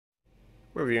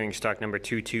We're reviewing stock number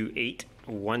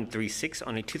 228136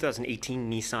 on a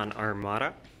 2018 Nissan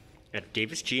Armada at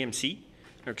Davis GMC.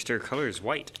 Our exterior color is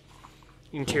white.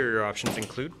 Interior options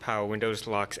include power windows,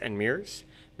 locks and mirrors,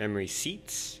 memory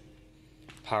seats,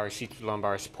 power seats with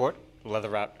lumbar support,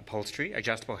 leather-wrapped upholstery,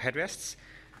 adjustable headrests,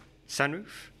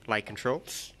 sunroof, light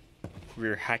controls,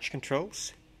 rear hatch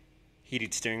controls,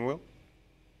 heated steering wheel,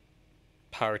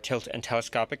 power tilt and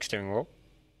telescopic steering wheel,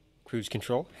 cruise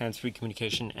control, hands-free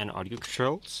communication and audio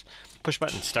controls, push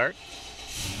button start,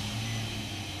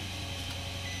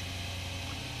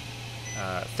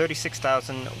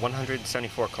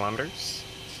 36,174 kilometers,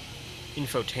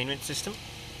 infotainment system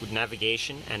with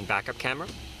navigation and backup camera,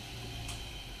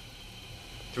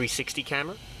 360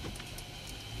 camera,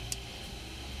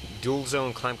 dual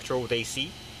zone climate control with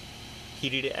AC,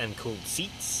 heated and cooled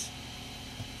seats,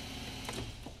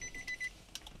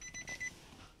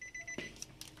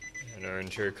 and our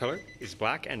interior color is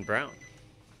black and brown.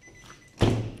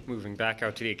 Moving back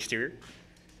out to the exterior,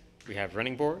 we have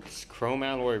running boards, chrome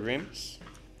alloy rims,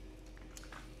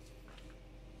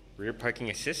 rear parking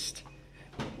assist,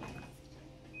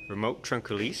 remote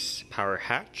trunk release, power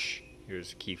hatch,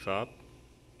 here's a key fob,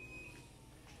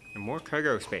 and more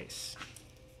cargo space.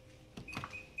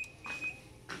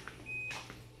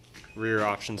 Rear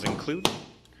options include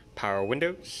power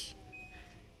windows,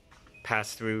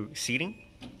 pass-through seating,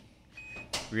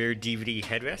 rear DVD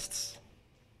headrests,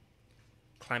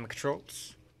 climate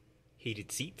controls,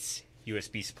 heated seats,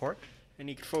 USB support, and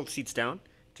you can fold seats down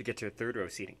to get to a third row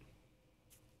seating.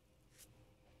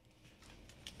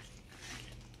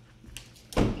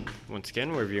 Once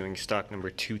again, we're viewing stock number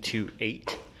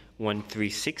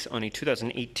 228136 on a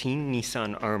 2018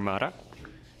 Nissan Armada,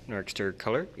 and our exterior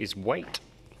color is white.